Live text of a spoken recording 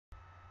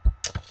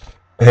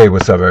Hey,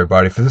 what's up,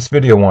 everybody? For this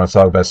video, I want to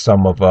talk about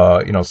some of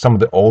some of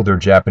the older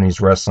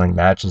Japanese wrestling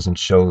matches and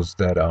shows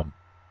that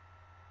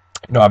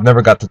I've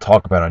never got to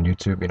talk about on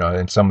YouTube.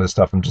 And some of the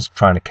stuff I'm just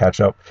trying to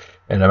catch up,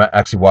 and I'm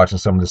actually watching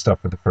some of the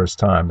stuff for the first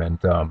time, and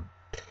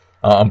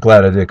I'm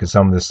glad I did because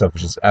some of this stuff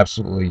is just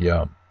absolutely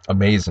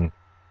amazing.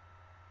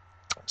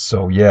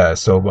 So yeah,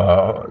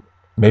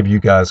 maybe you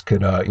guys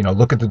could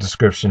look at the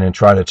description and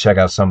try to check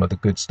out some of the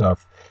good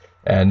stuff.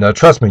 And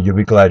trust me, you'll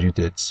be glad you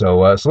did. So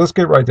let's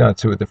get right down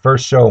to it. The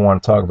first show I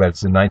want to talk about is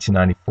the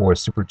 1994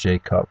 Super J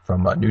Cup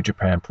from New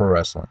Japan Pro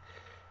Wrestling.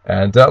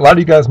 And a lot of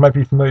you guys might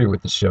be familiar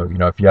with the show.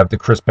 If you have the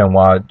Chris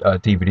Benoit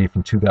DVD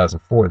from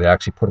 2004, they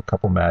actually put a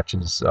couple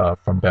matches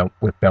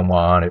with Benoit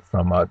on it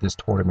from this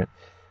tournament.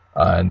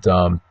 And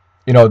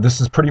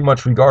this is pretty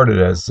much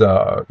regarded as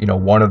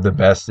one of the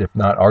best, if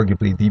not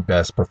arguably the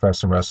best,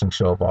 professional wrestling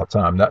show of all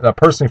time. Now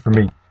personally, for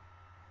me,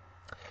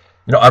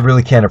 I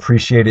really can't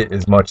appreciate it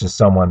as much as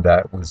someone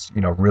that was,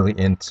 really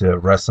into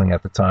wrestling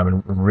at the time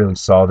and really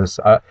saw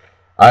this.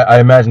 I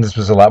imagine this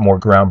was a lot more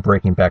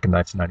groundbreaking back in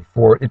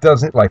 1994. It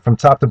doesn't, like, from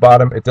top to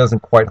bottom, it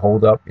doesn't quite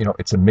hold up.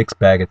 It's a mixed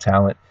bag of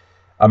talent.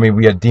 I mean,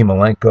 we had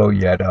Malenko,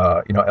 you had,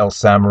 El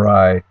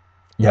Samurai,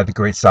 you had the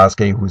great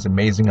Sasuke, who was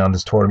amazing on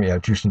this tournament. You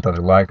had Jushin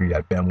Liger, you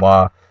had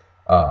Benoit,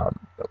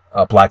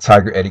 Black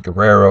Tiger, Eddy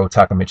Guerrero,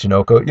 TAKA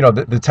Michinoku.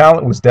 The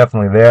talent was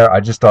definitely there. I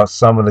just thought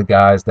some of the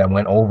guys that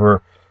went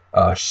over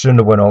shouldn't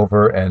have went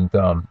over, and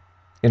a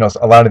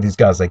lot of these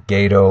guys like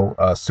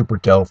Gedo, Super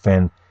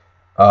Delfin,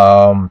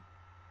 um,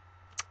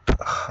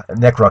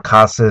 Necro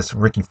Casas,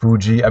 Ricky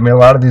Fuji. I mean, a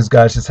lot of these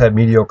guys just had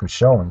mediocre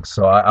showings.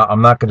 So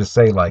I'm not going to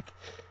say like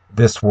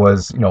this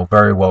was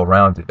very well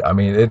rounded. I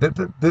mean,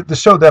 the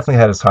show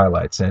definitely had its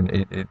highlights, and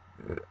it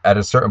at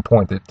a certain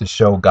point the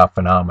show got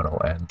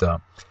phenomenal. And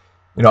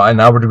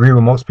and I would agree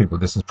with most people.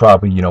 This is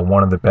probably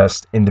one of the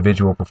best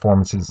individual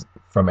performances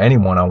from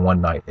anyone on one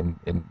night. And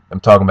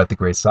I'm talking about the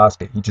great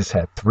Sasuke. He just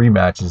had three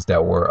matches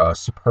that were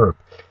superb.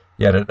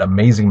 He had an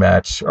amazing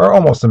match, or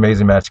almost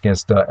amazing match,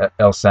 against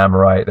El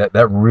Samurai.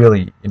 That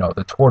really,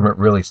 the tournament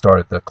really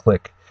started to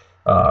click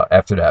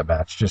after that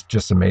match.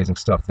 Just amazing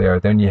stuff there.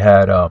 Then you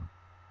actually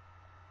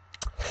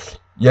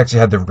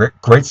had the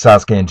great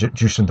Sasuke and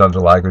Jushin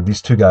Liger.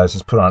 These two guys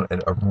just put on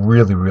a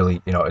really,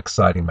 really,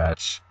 exciting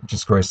match.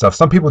 Just great stuff.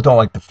 Some people don't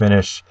like the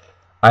finish.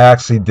 I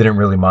actually didn't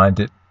really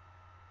mind it.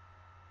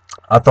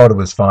 I thought it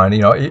was fine.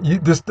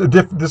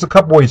 There's a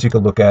couple ways you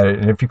could look at it,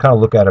 and if you kind of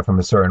look at it from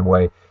a certain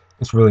way,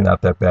 it's really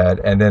not that bad.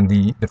 And then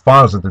the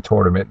finals of the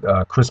tournament,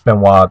 Chris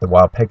Benoit, the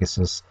Wild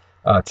Pegasus,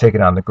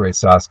 taking on the great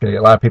Sasuke.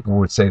 A lot of people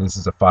would say this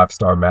is a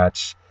 5-star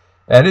match.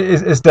 And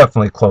it's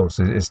definitely close.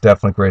 It's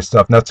definitely great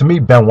stuff. Now, to me,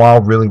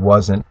 Benoit really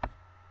wasn't,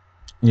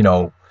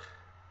 in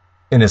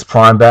his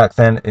prime back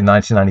then in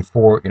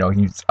 1994.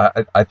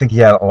 I think he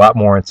had a lot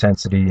more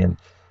intensity and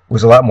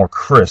was a lot more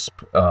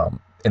crisp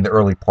in the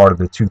early part of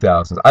the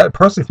 2000s.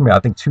 Personally, for me, I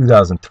think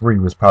 2003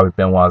 was probably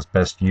Benoit's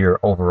best year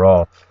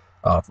overall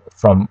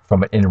from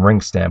an in-ring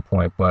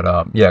standpoint. But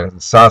yeah,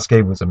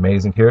 Sasuke was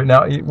amazing here.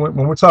 Now, when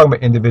we're talking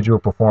about individual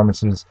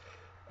performances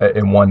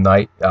in one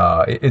night,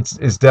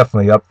 it's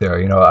definitely up there.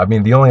 I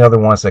mean, the only other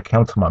ones that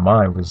come to my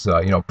mind was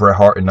Bret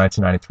Hart in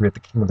 1993 at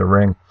the King of the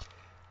Ring.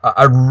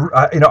 I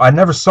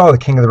never saw the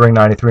King of the Ring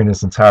 93 in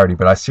its entirety,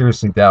 but I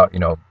seriously doubt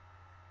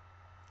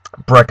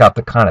Bret got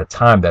the kind of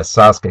time that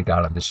Sasuke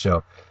got on this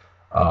show,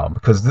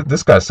 because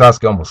this guy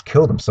Sasuke almost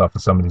killed himself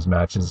in some of these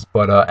matches.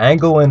 But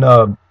Angle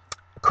and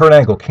Kurt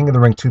Angle, King of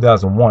the Ring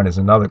 2001, is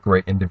another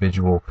great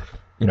individual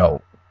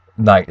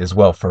night as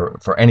well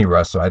for any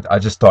wrestler. I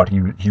just thought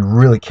he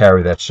really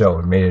carried that show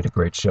and made it a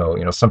great show.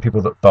 Some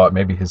people thought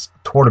maybe his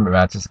tournament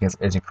matches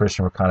against Eddy and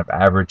Christian were kind of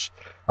average.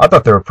 I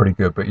thought they were pretty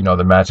good, but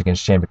the match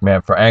against Shane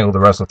McMahon, for Angle to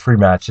wrestle 3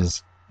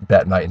 matches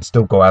that night and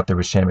still go out there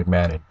with Shane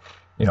McMahon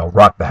and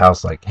rock the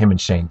house like him and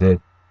Shane did,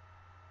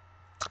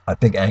 I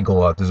think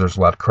Angle deserves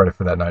a lot of credit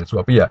for that night as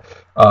well. But yeah,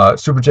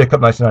 Super J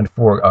Cup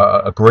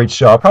 1994, a great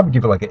show. I'll probably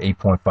give it like an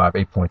 8.5,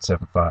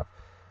 8.75.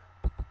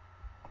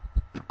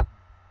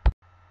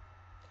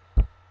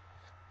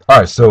 All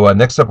right, so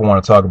next up I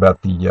want to talk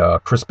about the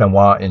Chris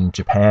Benoit in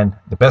Japan,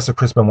 the best of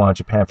Chris Benoit in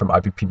Japan from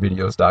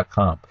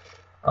IBPvideos.com.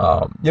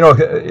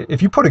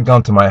 If you put a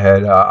gun to my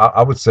head,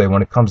 I would say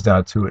when it comes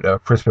down to it,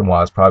 Chris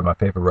Benoit is probably my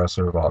favorite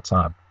wrestler of all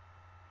time.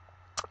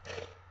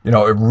 It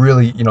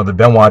really, the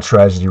Benoit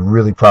tragedy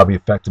really probably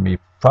affected me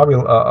probably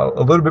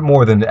a little bit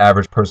more than the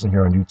average person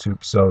here on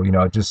YouTube. So,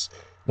 just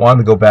wanted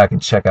to go back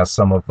and check out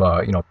some of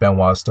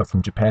Benoit's stuff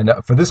from Japan.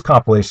 Now, for this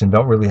compilation,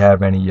 don't really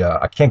have any.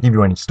 I can't give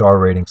you any star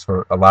ratings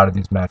for a lot of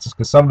these matches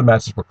because some of the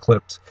matches were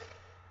clipped,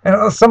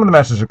 and some of the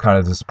matches are kind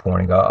of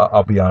disappointing.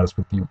 I'll be honest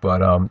with you,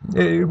 but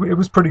it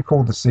was pretty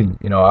cool to see.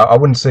 I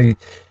wouldn't say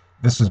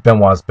this was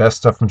Benoit's best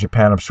stuff from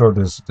Japan. I'm sure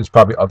there's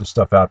probably other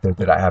stuff out there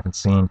that I haven't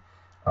seen.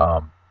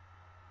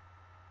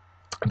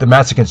 The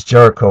match against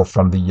Jericho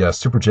from the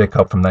Super J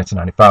Cup from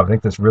 1995, I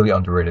think that's really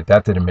underrated.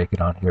 That didn't make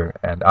it on here.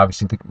 And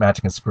obviously the match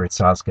against the great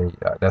Sasuke,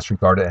 that's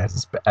regarded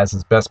as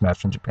his best match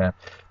from Japan.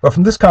 But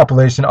from this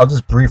compilation, I'll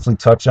just briefly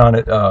touch on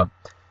it.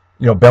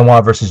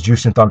 Benoit versus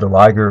Jushin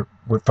Liger.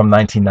 from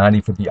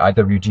 1990 for the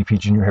IWGP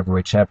Junior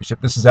Heavyweight Championship.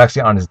 This is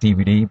actually on his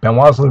DVD.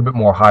 Benoit's a little bit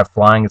more high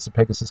flying. It's a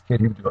Pegasus kid.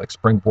 He would do like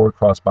springboard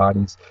cross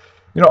bodies.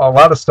 You know, a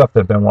lot of stuff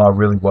that Benoit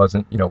really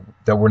wasn't, you know,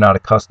 that we're not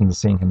accustomed to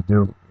seeing him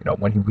do, you know,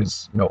 when he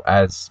was, you know,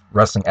 as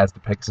wrestling as the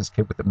Pegasus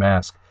kid with the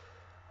mask.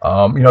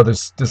 You know,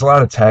 there's a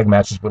lot of tag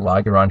matches with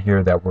Liger on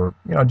here that were,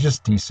 you know,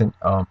 just decent.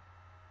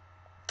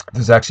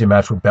 There's actually a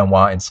match with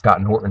Benoit and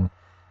Scott Norton.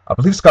 I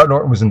believe Scott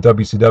Norton was in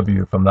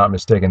WCW, if I'm not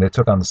mistaken. They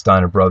took on the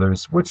Steiner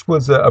brothers, which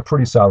was a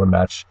pretty solid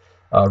match.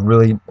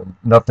 Really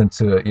nothing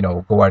to, you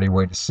know, go out of your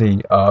way to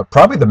see.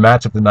 Probably the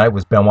match of the night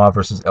was Benoit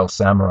versus El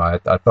Samurai.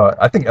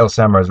 I think El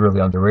Samurai is really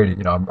underrated.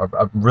 You know,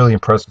 I'm really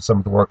impressed with some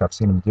of the work I've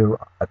seen him do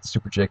at the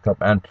Super J Cup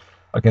and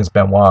against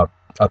Benoit.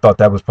 I thought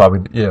that was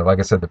probably, yeah, like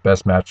I said, the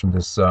best match from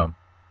this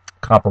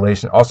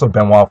compilation. Also,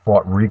 Benoit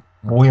fought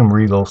William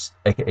Regal,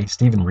 aka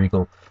Steven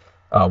Regal,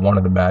 one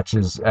of the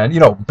matches. And, you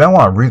know,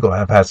 Benoit and Regal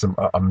have had some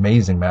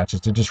amazing matches.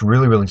 They're just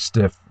really, really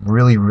stiff,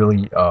 really,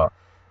 really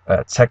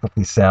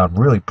technically sound,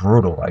 really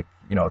brutal. Like,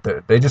 you know,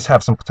 they just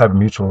have some type of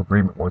mutual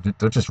agreement where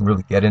they'll just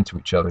really get into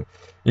each other.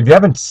 If you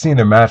haven't seen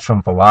their match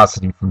from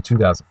Velocity from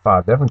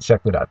 2005, definitely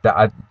check it out.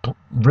 I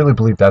really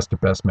believe that's their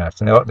best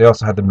match. And they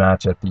also had the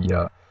match at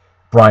the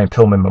Brian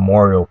Pillman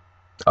Memorial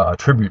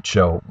tribute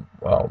show,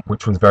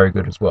 which was very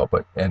good as well.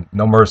 And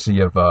No Mercy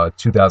of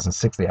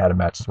 2006, they had a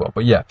match as well.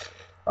 But yeah,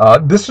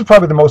 this was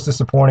probably the most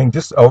disappointing.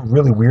 Just a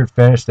really weird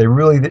finish. This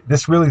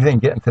really didn't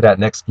get into that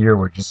next gear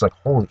where just like,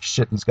 holy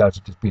shit, these guys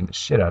are just beating the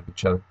shit out of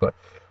each other. But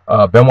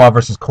Benoit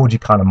versus Koji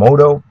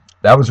Kanemoto,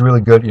 that was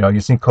really good. You know,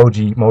 you've seen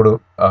Koji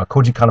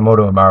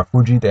Kanemoto and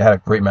Marufuji. They had a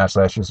great match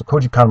last year, so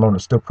Koji Kanemoto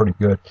is still pretty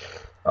good.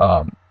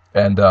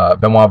 And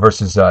Benoit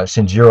versus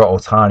Shinjiro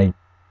Ohtani,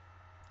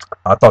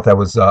 I thought that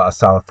was a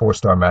solid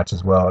 4-star match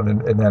as well.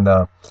 And then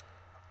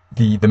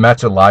the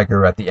match at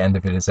Liger at the end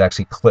of it is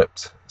actually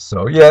clipped.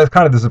 So yeah, it's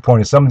kind of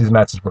disappointing. Some of these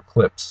matches were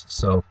clips.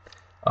 So,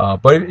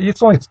 but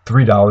it's only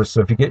 $3.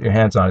 So if you get your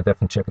hands on it,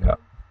 definitely check it out.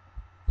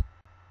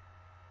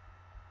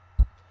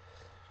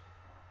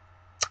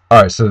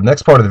 All right, so the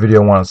next part of the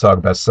video, I want to talk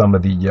about some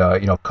of the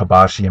you know,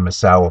 Kobashi and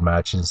Misawa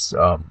matches.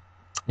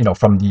 You know,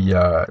 from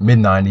the mid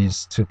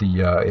 '90s to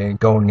the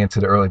going into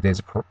the early days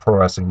of Pro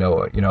Wrestling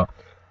Noah. You know,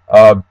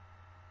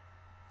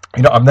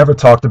 I've never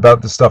talked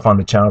about this stuff on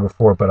the channel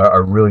before, but I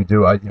really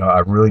do. I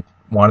really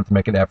wanted to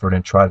make an effort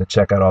and try to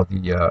check out all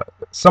the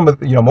some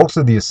of, you know, most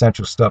of the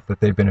essential stuff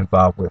that they've been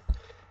involved with.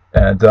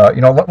 And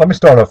you know, let me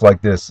start off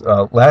like this.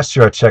 Last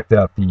year I checked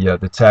out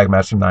the tag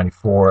match from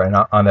 '94, and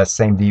on that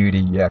same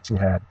DVD you actually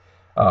had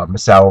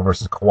Misawa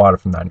versus Kawada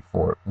from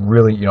 '94.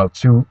 Really, you know,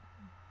 two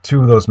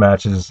of those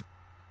matches.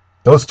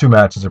 Those two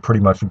matches are pretty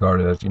much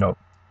regarded as, you know,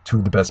 two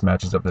of the best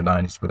matches of the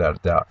 '90s without a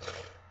doubt.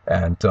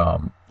 And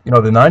you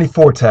know, the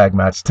 '94 tag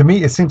match, to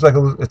me, it seems like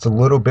it's a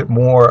little bit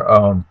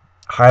more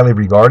highly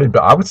regarded,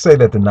 but I would say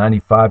that the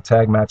 '95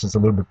 tag match is a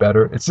little bit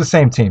better. It's the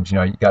same teams, you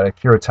know, you got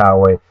Akira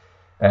Taue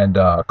and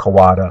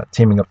Kawada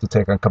teaming up to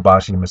take on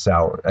Kobashi and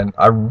Misawa. And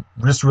I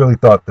just really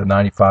thought the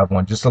 '95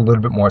 one just a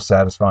little bit more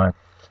satisfying.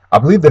 I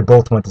believe they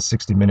both went to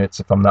 60 minutes,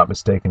 if I'm not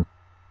mistaken.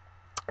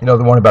 You know,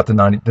 the one about the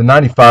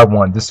 '95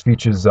 one, this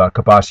features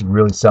Kobashi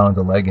really selling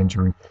the leg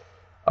injury.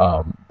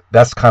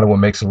 That's kind of what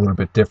makes it a little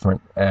bit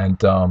different.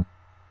 And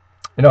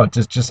you know,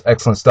 just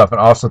excellent stuff. And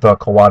I also thought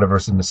Kawada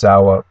versus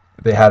Misawa,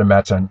 they had a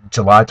match on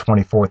July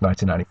 24th,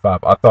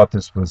 1995. I thought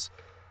this was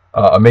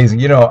amazing.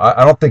 You know,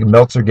 I don't think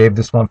Meltzer gave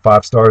this one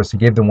 5 stars. He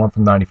gave the one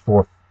from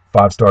 '94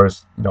 5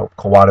 stars. You know,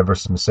 Kawada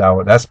versus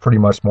Misawa. That's pretty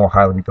much more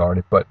highly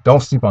regarded. But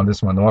don't sleep on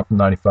this one. The one from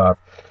 '95,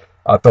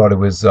 I thought it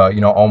was you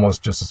know,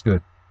 almost just as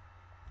good.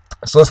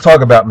 So let's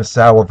talk about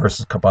Misawa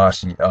versus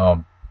Kobashi.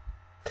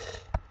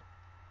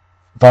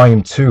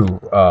 Volume 2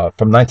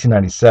 from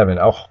 1997.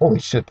 Oh, holy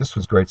shit, this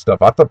was great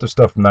stuff. I thought the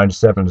stuff from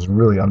 '97 was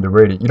really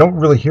underrated. You don't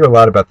really hear a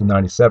lot about the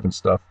 '97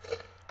 stuff.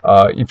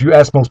 If you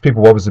ask most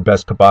people what was the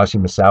best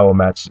Kobashi-Misawa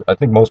match, I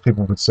think most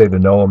people would say the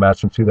Noah match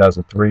from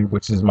 2003,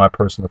 which is my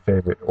personal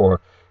favorite, or,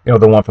 you know,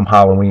 the one from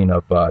Halloween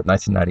of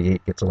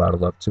 1998 gets a lot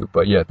of love too.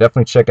 But yeah,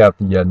 definitely check out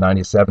the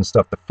 '97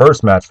 stuff. The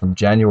first match from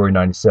January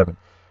 '97,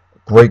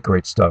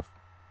 great stuff.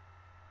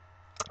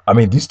 I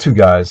mean, these two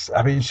guys,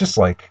 I mean, it's just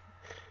like,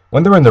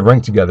 when they're in the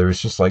ring together,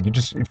 it's just like, you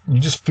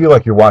just feel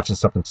like you're watching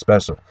something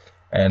special.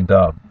 And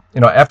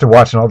you know, after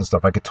watching all this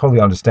stuff, I could totally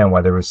understand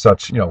why there was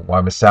such, you know,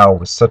 why Misawa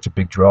was such a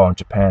big draw in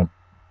Japan.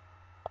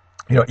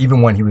 You know,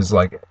 even when he was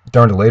like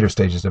during the later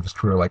stages of his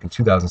career, like in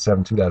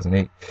 2007,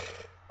 2008.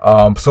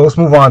 So let's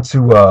move on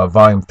to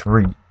Volume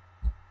 3.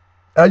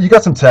 You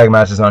got some tag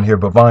matches on here,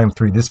 but Volume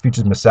 3, this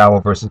features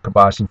Misawa versus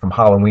Kobashi from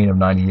Halloween of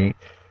 '98.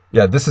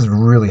 Yeah, this is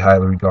really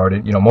highly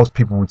regarded. You know, most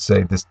people would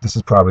say this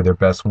is probably their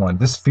best one.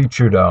 This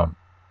featured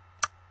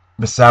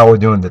Misawa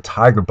doing the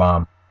Tiger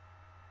Bomb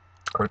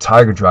or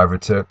Tiger Driver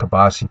to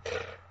Kobashi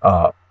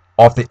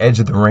off the edge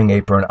of the ring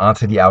apron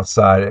onto the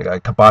outside.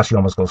 Kobashi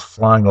almost goes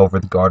flying over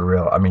the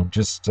guardrail. I mean,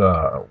 just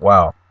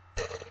wow,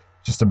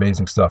 just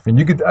amazing stuff. And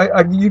you could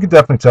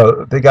definitely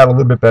tell they got a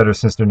little bit better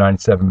since their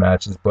 '97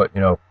 matches, but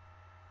you know,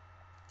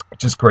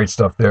 just great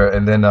stuff there.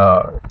 And then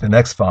the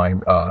next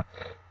volume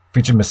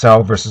Featured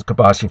Misawa versus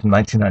Kobashi from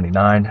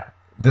 1999.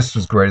 This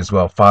was great as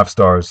well. 5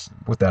 stars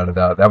without a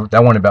doubt.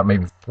 That went about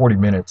maybe 40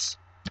 minutes.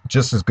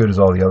 Just as good as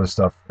all the other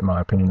stuff, in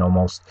my opinion,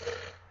 almost.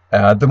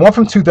 The one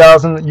from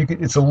 2000,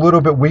 it's a little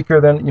bit weaker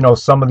than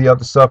some of the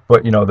other stuff,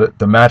 but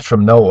the match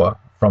from Noah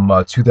from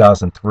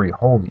 2003.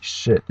 Holy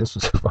shit, this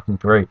was fucking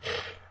great.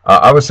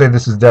 I would say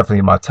this is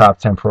definitely my top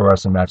 10 pro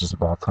wrestling matches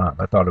of all time.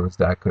 I thought it was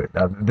that good.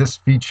 This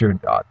featured,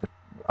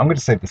 I'm going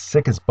to say, the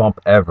sickest bump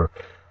ever.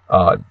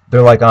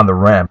 They're like on the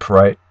ramp,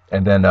 right?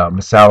 And then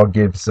Misawa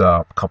gives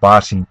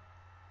Kobashi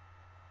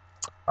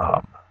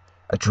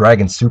a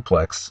dragon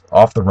suplex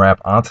off the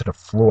ramp onto the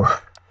floor.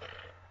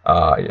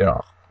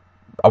 I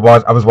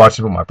was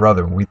watching with my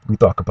brother, and we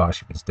thought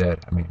Kobashi was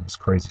dead. I mean, it was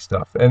crazy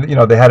stuff. And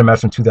they had a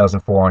match from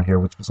 2004 on here,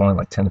 which was only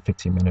like 10 to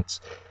 15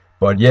 minutes.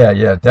 But yeah,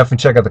 definitely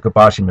check out the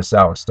Kobashi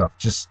Misawa stuff.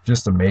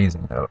 Just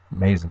amazing,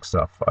 amazing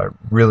stuff. I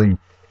really,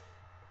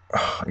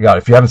 God,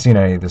 if you haven't seen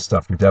any of this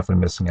stuff, you're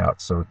definitely missing out.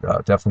 So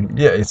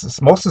definitely, yeah, it's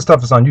most of the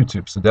stuff is on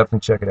YouTube, so definitely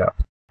check it out.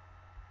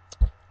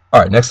 All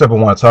right, next up I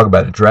want to talk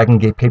about a Dragon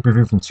Gate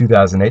pay-per-view from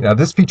 2008. Now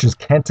this features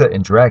Kenta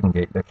and Dragon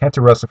Gate. The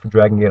Kenta wrestled for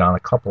Dragon Gate on a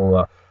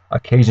couple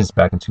occasions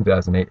back in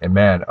 2008, and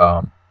man,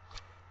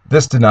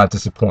 this did not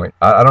disappoint.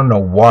 I don't know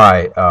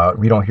why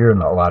we don't hear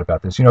a lot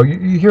about this. You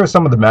hear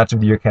some of the match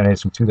of the year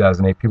candidates from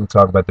 2008. People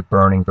talk about the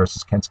Burning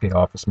versus Kensuke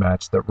Office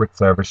match, the Ric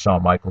Flair versus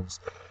Shawn Michaels.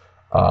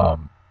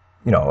 Not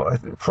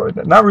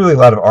really a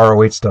lot of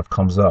ROH stuff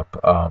comes up.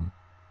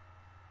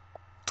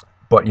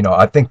 But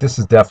I think this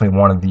is definitely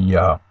one of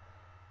the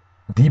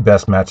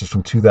best matches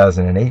from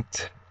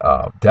 2008.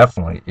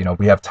 Definitely.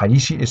 We have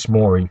Taishi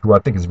Ishimori, who I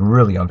think is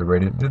really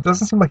underrated. It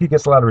doesn't seem like he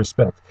gets a lot of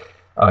respect.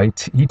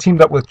 He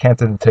teamed up with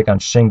Kenta to take on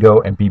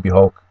Shingo and BB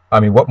Hulk. I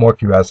mean, what more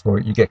can you ask for?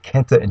 You get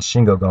Kenta and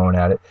Shingo going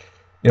at it.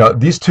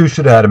 These two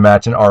should have had a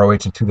match in ROH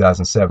in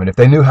 2007. If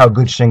they knew how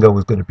good Shingo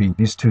was going to be,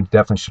 these two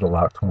definitely should have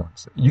locked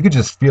horns. You could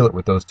just feel it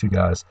with those two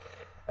guys.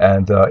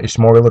 And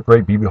Ishimori looked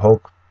great. BB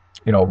Hulk,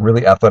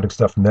 really athletic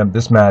stuff from them.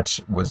 This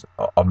match was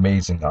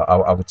amazing,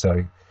 I would tell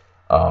you.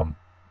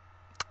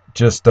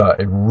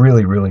 It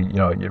really,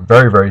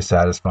 very, very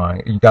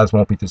satisfying. You guys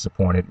won't be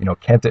disappointed.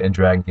 Kenta and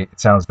Dragon Gate, it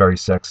sounds very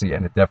sexy,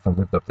 and it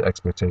definitely lived up to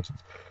expectations.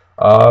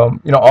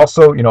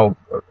 Also, we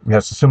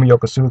have Susumu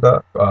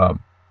Yokosuka,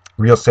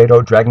 Ryo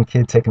Sato, Dragon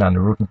Kid taking on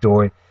Naruki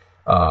Doi,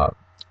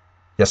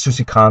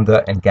 Yasushi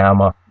Kanda, and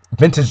Gamma.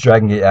 Vintage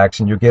Dragon Gate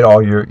action. You get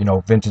all your,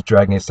 vintage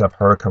Dragon Gate stuff,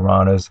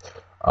 Hurricanranas,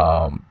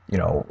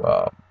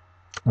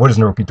 what is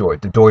Naruki Doi?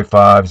 The Doi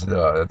 5s,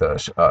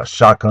 the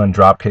shotgun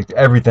dropkick,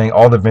 everything,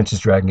 all the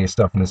vintage Dragon Gate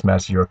stuff in this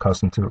match you're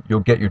accustomed to. You'll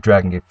get your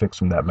Dragon Gate fix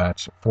from that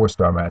match.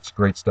 4-star match,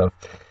 great stuff.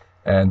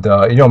 And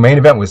main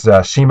event was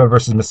Shima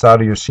versus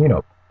Masato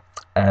Yoshino.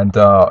 And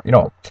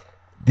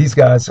these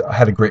guys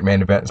had a great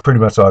main event. It's pretty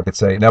much all I could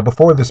say. Now,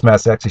 before this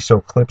match, they actually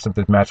showed clips of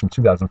this match from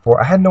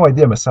 2004. I had no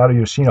idea Masato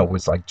Yoshino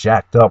was like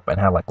jacked up and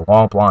had like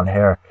long blonde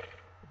hair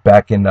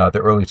back in the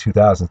early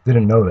 2000s.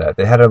 Didn't know that.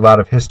 They had a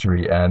lot of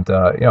history, and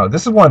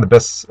this is one of the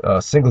best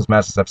singles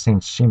matches I've seen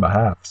Shima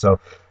have. So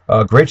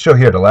great show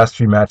here. The last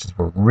 3 matches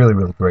were really,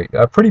 really great.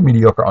 Pretty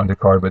mediocre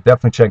undercard, but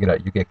definitely check it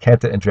out. You get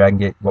Kenta and Dragon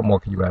Gate. What more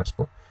can you ask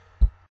for?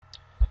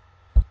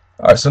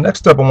 All right, so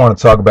next up I want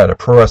to talk about a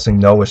Pro Wrestling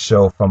Noah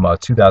show from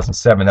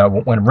 2007. Now,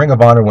 when Ring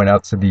of Honor went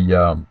out to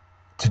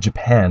to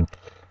Japan,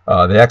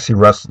 they actually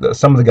wrestled.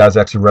 Some of the guys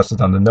actually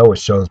wrestled on the Noah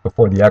shows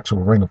before the actual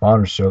Ring of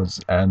Honor shows,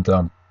 and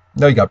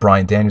you got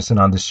Bryan Danielson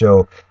on the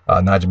show,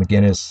 Nigel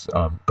McGuinness,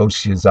 Go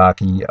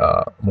Shiozaki,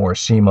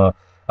 Morishima,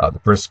 the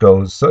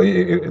Briscoes. So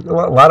a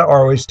lot of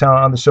ROH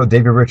talent on the show.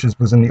 David Richards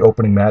was in the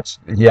opening match.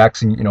 He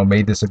actually,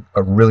 made this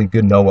a really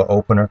good Noah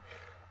opener.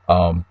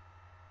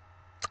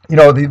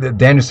 The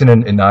Danielson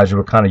and Nigel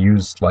were kind of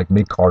used like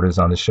mid-carders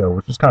on the show,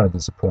 which was kind of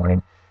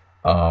disappointing.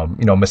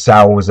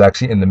 Misawa was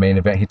actually in the main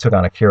event. He took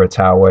on Akira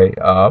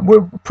Taue.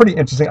 We're pretty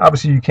interesting.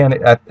 Obviously, you can't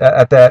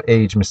at that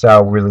age,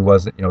 Misawa really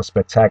wasn't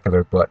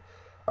spectacular, but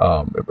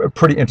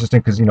pretty interesting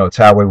because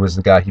Taue was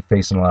the guy he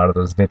faced in a lot of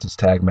those vintage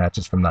tag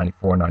matches from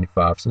 94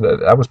 95, so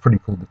that was pretty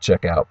cool to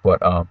check out. But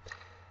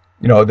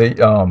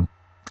the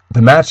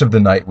match of the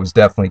night was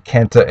definitely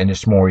Kenta and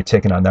Ishimori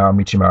taking on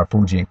Narumichi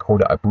Marufuji and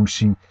Kota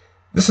Ibushi.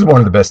 This is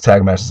one of the best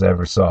tag matches I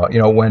ever saw.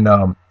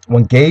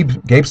 When Gabe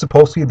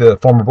Sapolsky, the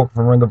former booker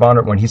from Ring of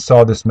Honor, when he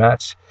saw this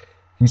match,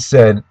 he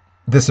said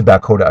this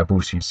about Kota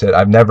Ibushi. He said,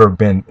 "I've never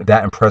been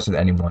that impressed with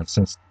anyone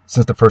since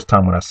the first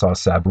time when I saw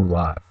Sabu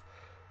live."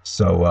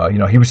 So,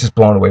 he was just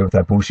blown away with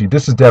Ibushi.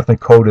 This is definitely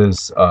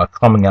Kota's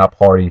coming out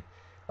party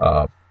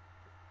for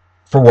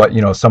what,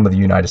 some of the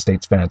United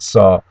States fans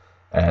saw.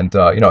 And,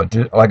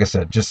 like I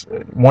said, just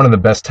one of the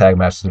best tag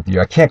matches of the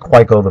year. I can't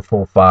quite go the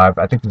full 5.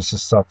 I think there's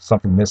just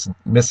something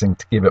missing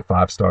to give it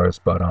 5 stars.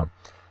 But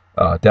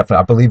definitely,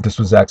 I believe this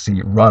was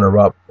actually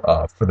runner-up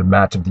for the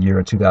match of the year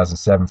in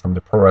 2007 from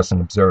the Pro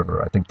Wrestling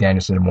Observer. I think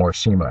Danielson and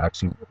Morishima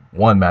actually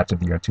won match of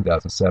the year in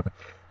 2007.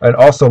 And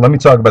also, let me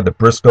talk about the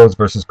Briscoes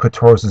versus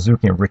Kotaro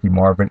Suzuki and Ricky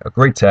Marvin. A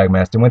great tag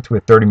match. They went to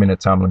a 30-minute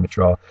time limit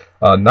draw.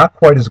 Not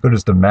quite as good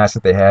as the match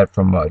that they had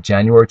from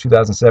January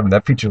 2007.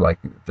 That featured like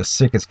the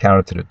sickest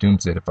counter to the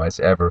Doomsday Device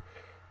ever.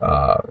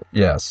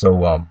 Yeah,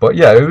 so but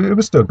yeah, it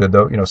was still good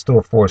though. You know, still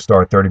a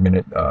 4-star,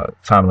 30-minute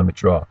time limit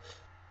draw.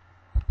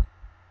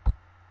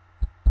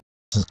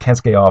 This is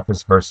Kensuke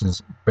Office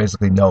versus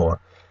basically Noah,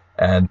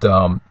 and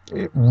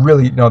it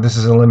really, you know, this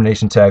is an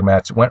elimination tag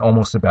match. It went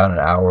almost about an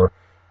hour.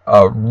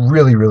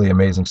 Really, really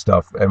amazing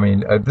stuff. I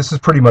mean, this is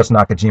pretty much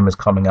Nakajima's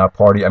coming out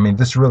party. I mean,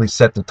 this really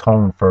set the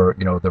tone for,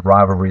 you know, the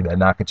rivalry that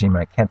Nakajima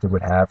and Kenta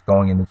would have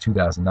going into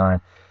 2009.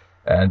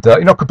 And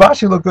you know,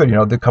 Kobashi looked good. You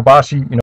know, the Kobashi, you know.